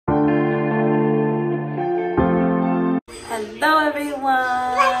Hello everyone,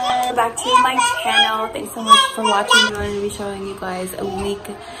 back to my channel. Thanks so much for watching. I'm going to be showing you guys a week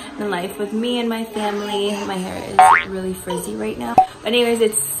in life with me and my family. My hair is really frizzy right now. But anyways,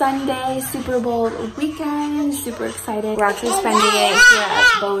 it's Sunday, Super Bowl weekend. Super excited. We're actually spending it here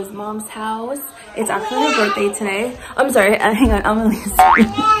at Bo's mom's house. It's actually her birthday today. I'm sorry, hang on, I'm gonna leave.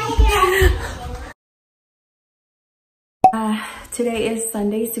 Today is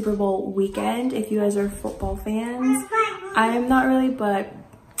Sunday, Super Bowl weekend. If you guys are football fans, I'm not really, but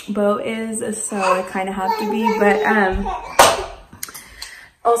Bo is, so I kind of have to be. But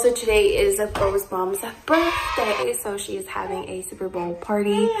also today is Bo's mom's birthday, so she is having a Super Bowl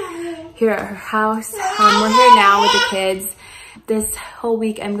party here at her house. We're here now with the kids. This whole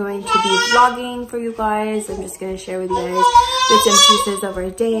week I'm going to be vlogging for you guys. I'm just going to share with you guys bits and pieces of our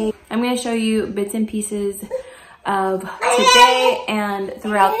day. I'm going to show you bits and pieces of today and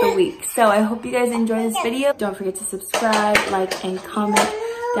throughout the week. So I hope you guys enjoy this video. Don't forget to subscribe, like, and comment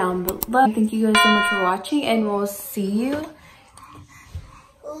down below. Thank you guys so much for watching, and we'll see you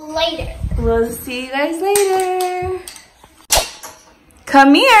later. We'll see you guys later.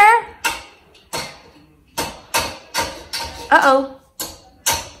 Come here. Uh-oh.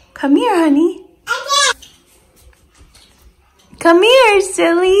 Come here, honey. Come here,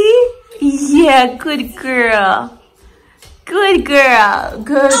 silly. Yeah, good girl. Good girl.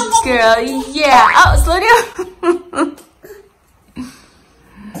 Good girl. Yeah. Oh, slow down.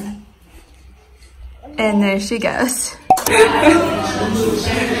 And there she goes.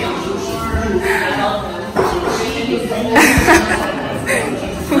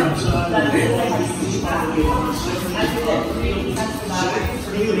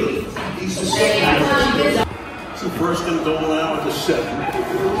 So first and goal now at the 7.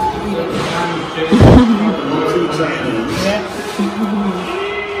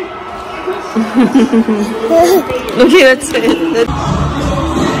 Okay, that's it.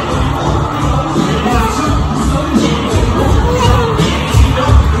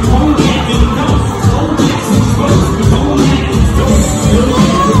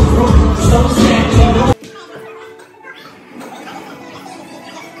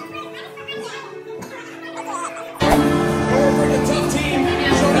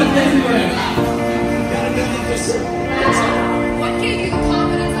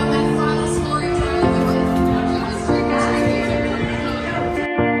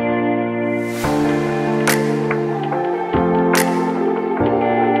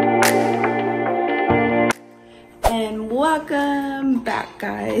 Welcome back,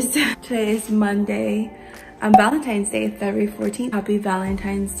 guys. Today is Monday, Valentine's Day, February 14th. Happy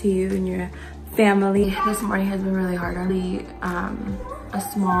Valentine's to you and your family. This morning has been really hard on me. A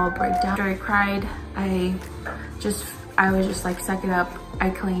small breakdown. After I cried, I was just like, suck it up. I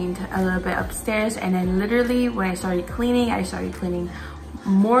cleaned a little bit upstairs, and then literally when I started cleaning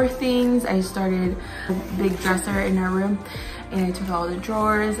more things. I started a big dresser in our room, and I took all the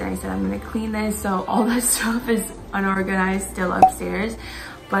drawers, and I said I'm gonna clean this. So all that stuff is unorganized still upstairs,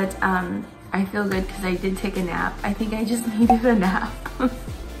 but I feel good because I did take a nap. I think I just needed a nap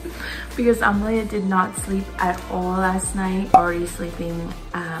because Amalia did not sleep at all last night. Already sleeping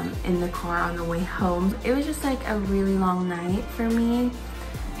in the car on the way home. It was just like a really long night for me,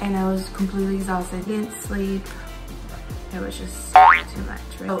 and I was completely exhausted. Didn't sleep. It was just too much,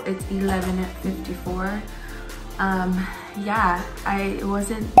 right? So it's 11:54. Yeah, it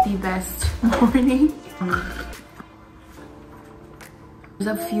wasn't the best morning.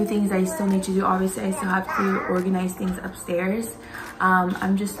 There's a few things I still need to do. Obviously, I still have to organize things upstairs.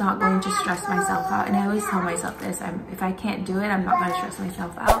 I'm just not going to stress myself out. And I always tell myself this, if I can't do it, I'm not going to stress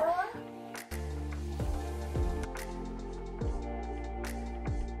myself out.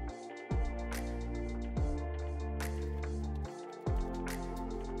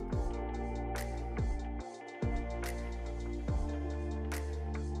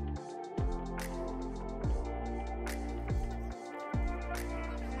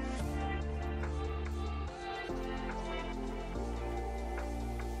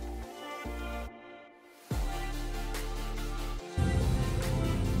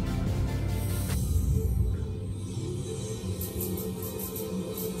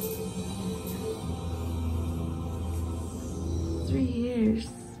 Years.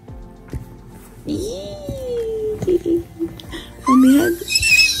 Oh man.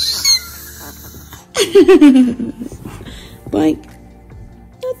 Blank.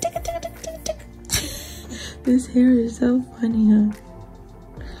 This hair is so funny, huh?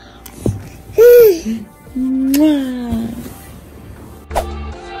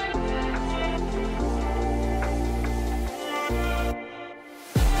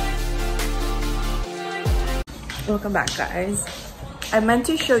 Welcome back, guys. I meant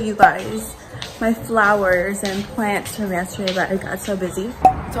to show you guys my flowers and plants from yesterday, but I got so busy.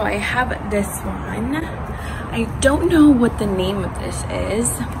 So I have this one. I don't know what the name of this is.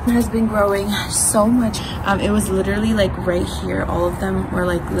 It has been growing so much. It was literally like right here. All of them were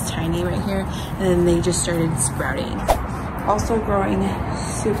like tiny right here, and then they just started sprouting. Also growing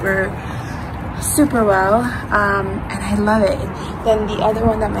super well, and I love it. Then the other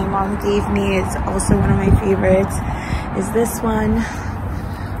one that my mom gave me is also one of my favorites, is this one.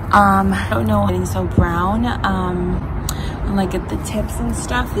 I don't know, it's getting so brown, like at the tips and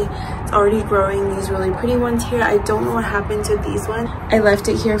stuff. It's already growing these really pretty ones here. I don't know what happened to these ones. I left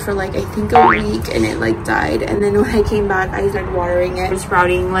it here for like I think a week, and it like died, and then when I came back I started watering it. It was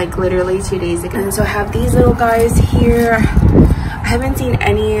sprouting like literally 2 days ago. And so I have these little guys here. I haven't seen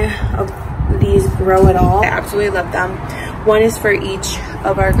any of these grow at all. I absolutely love them. One is for each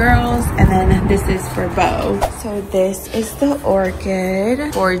of our girls, and then this is for Bo. So this is the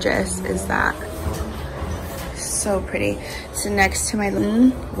orchid. Gorgeous is that. So pretty. So next to my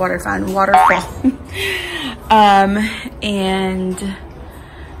waterfall. And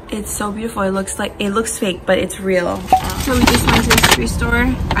it's so beautiful. It looks fake, but it's real. So we just went to the grocery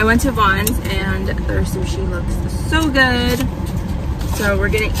store. I went to Vaughn's, and their sushi looks so good. So we're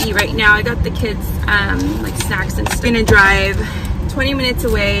gonna eat right now. I got the kids like snacks and stuff. I'm gonna drive 20 minutes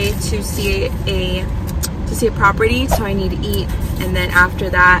away to see a property, so I need to eat, and then after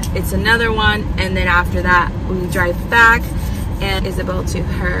that it's another one, and then after that we drive back and Isabel to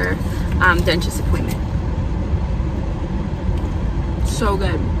her dentist appointment. So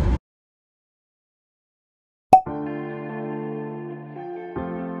good.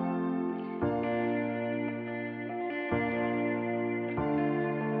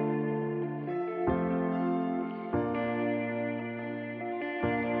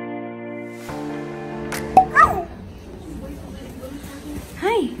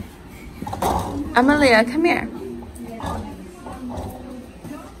 Hi. Amalia, come here.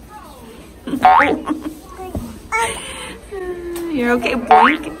 You're okay,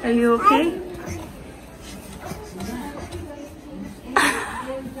 Boink? Are you okay?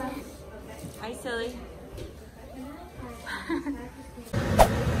 Hi, silly.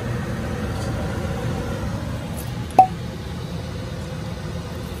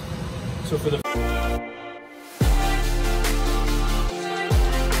 So for the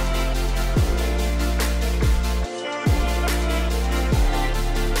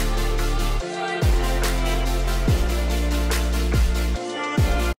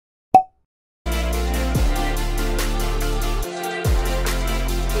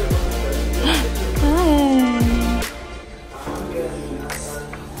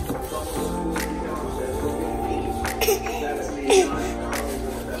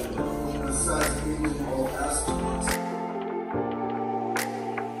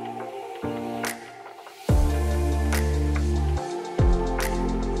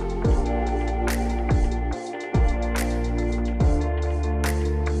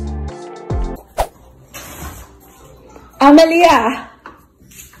Amalia!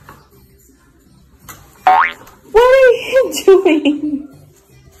 What are you doing?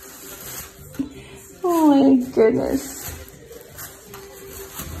 Oh my goodness.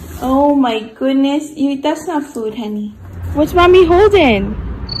 Oh my goodness. That's not food, honey. What's mommy holding?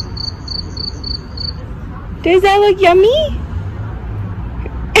 Does that look yummy?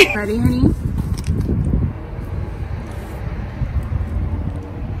 Ready, honey?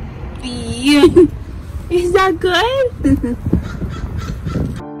 Yeah. Is that good?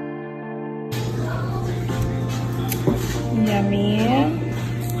 Yummy.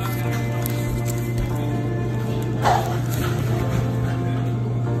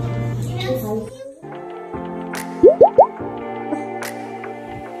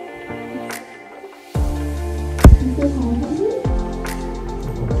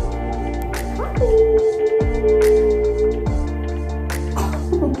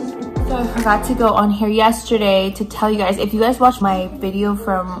 So I forgot to go on here yesterday to tell you guys, if you guys watched my video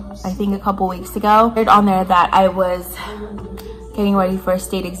from I think a couple weeks ago, I heard on there that I was getting ready for a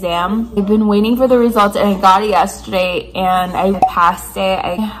state exam. I've been waiting for the results, and I got it yesterday and I passed it.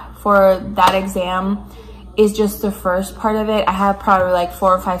 For that exam is just the first part of it. I have probably like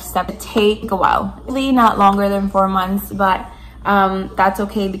 4 or 5 steps. It take a while, really not longer than 4 months, but that's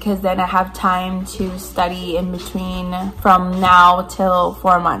okay because then I have time to study in between from now till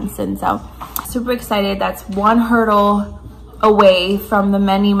 4 months. And so super excited. That's one hurdle away from the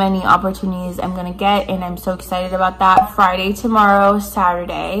many opportunities I'm gonna get, and I'm so excited about that. Friday, tomorrow,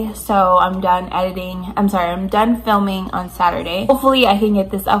 Saturday, so I'm done filming on Saturday. Hopefully I can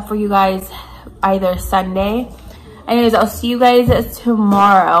get this up for you guys either Sunday, Anyways, I'll see you guys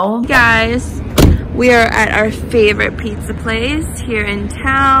tomorrow. Guys, we are at our favorite pizza place here in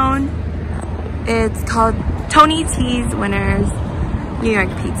town. It's called Tony T's Winners New York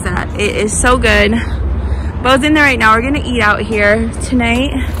Pizza. It is so good. Bo's in there right now. We're gonna eat out here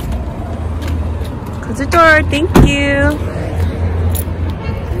tonight. Close the door, thank you.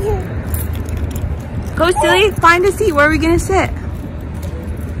 Go silly, find a seat. Where are we gonna sit?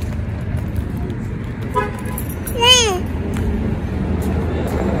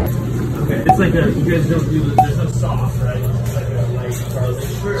 Okay, it's like a, you guys don't do this, there's no sauce, right? It's like a light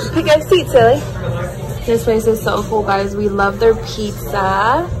garlic. Pick a seat, silly. This place is so cool, guys. We love their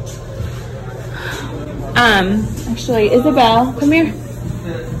pizza. Actually, Isabel, come here.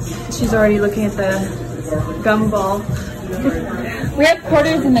 She's already looking at the gumball. We have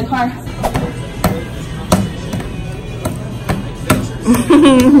quarters in the car.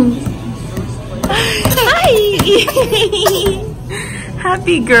 Hi!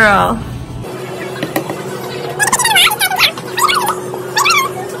 Happy girl.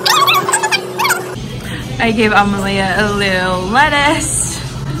 I gave Amalia a little lettuce.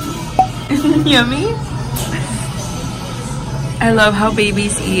 Yummy. I love how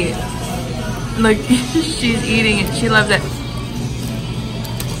babies eat. Look, she's eating it. She loves it.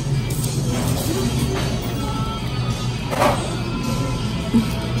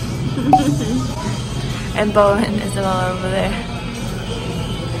 And Bo and Isabel over there.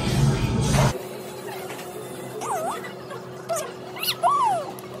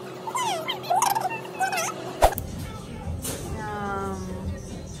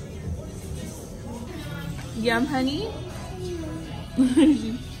 Yum, honey.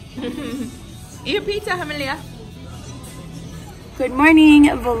 Eat a pizza, Amalia. Good morning,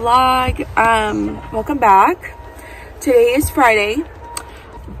 vlog. Welcome back. Today is Friday.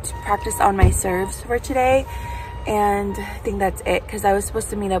 To practice on my serves for today, and I think that's it because I was supposed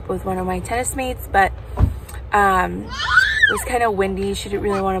to meet up with one of my tennis mates, but it was kind of windy. She didn't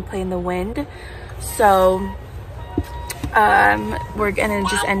really want to play in the wind, so we're gonna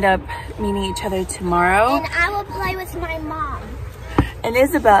just end up meeting each other tomorrow. And I will play with my mom. And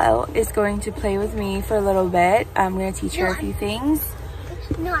Isabel is going to play with me for a little bit. I'm gonna teach her a few things.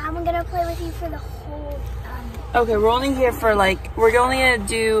 No, I'm gonna play with you for the whole Okay, we're only here for like, we're only gonna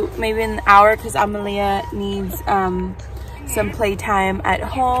do maybe an hour because Amalia needs some playtime at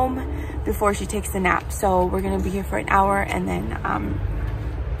home before she takes a nap. So we're gonna be here for an hour, and then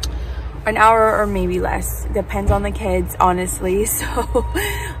an hour or maybe less, depends on the kids, honestly. So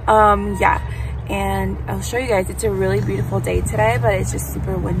yeah, and I'll show you guys. It's a really beautiful day today, but it's just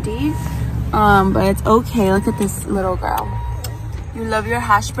super windy, but it's okay. Look at this little girl. You love your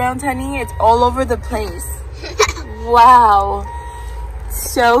hash browns, honey? It's all over the place. Wow,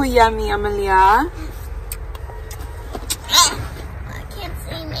 so yummy, Amalia. I can't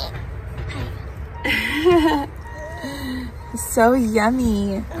see me. So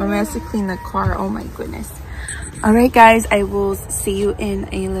yummy. Mama has to clean the car. Oh my goodness. All right, guys, I will see you in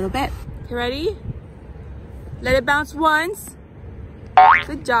a little bit. You ready? Let it bounce once.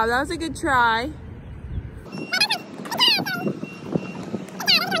 Good job. That was a good try.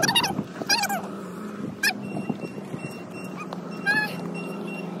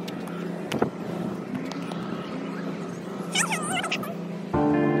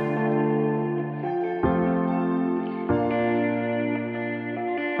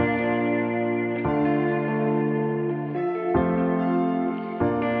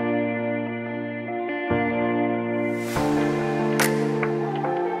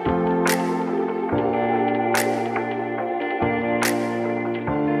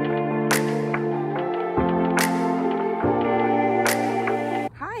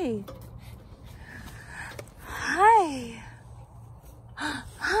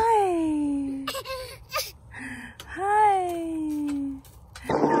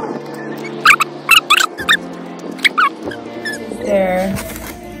 Their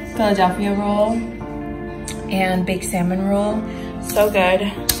Philadelphia roll and baked salmon roll. So good.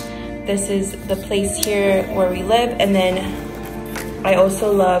 This is the place here where we live, and then I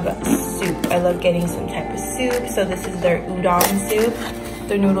also love soup. I love getting some type of soup. So this is their udon soup.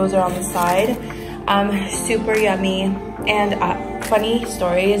 Their noodles are on the side. Super yummy. And funny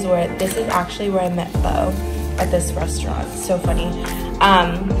story is where this is actually where I met Bo, at this restaurant. So funny.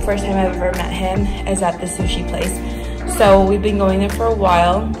 First time I've ever met him is at the sushi place. So we've been going there for a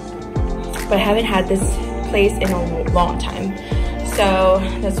while, but I haven't had this place in a long time. So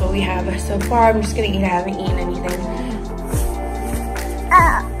that's what we have so far. I'm just gonna eat. I haven't eaten anything.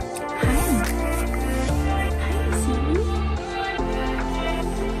 Hi. Hi, sweetie.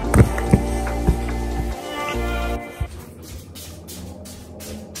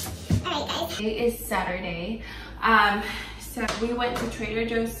 Today is Saturday. So we went to Trader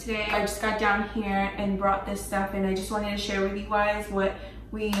Joe's today. I just got down here and brought this stuff, and I just wanted to share with you guys what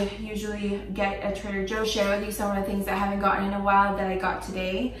we usually get at Trader Joe's. Share with you some of the things I haven't gotten in a while that I got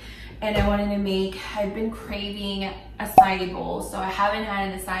today. And I wanted to make, I've been craving acai bowl. So I haven't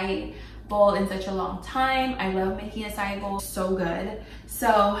had an acai bowl in such a long time. I love making acai bowls, so good. So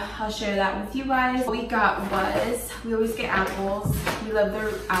I'll share that with you guys. What we got was, we always get apples. We love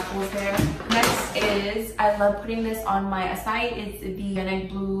their apples there. Next is, I love putting this on my acai. It's the organic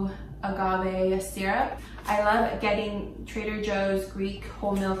blue agave syrup. I love getting Trader Joe's Greek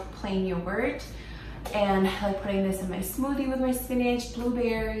whole milk plain yogurt. And I like putting this in my smoothie with my spinach,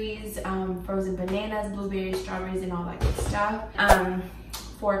 blueberries, frozen bananas, blueberries, strawberries, and all that good stuff.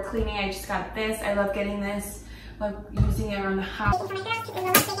 For cleaning, I just got this. I love getting this, like using it around the house. For my girls, we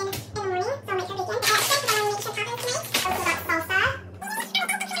love bacon in the morning, so I'll make her bacon. I make sure tacos tonight. Also got salsa.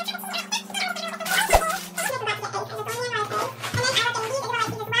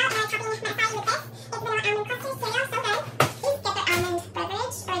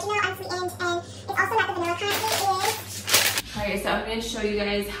 Alright, so I'm going to show you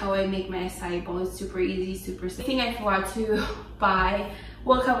guys how I make my acai bowl. It's super easy, super simple. I think I forgot to buy,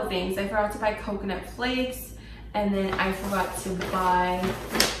 well, a couple things. I forgot to buy coconut flakes, and then I forgot to buy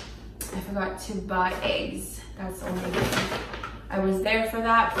eggs. That's the only thing. I was there for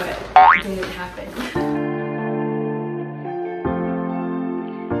that, but it didn't happen.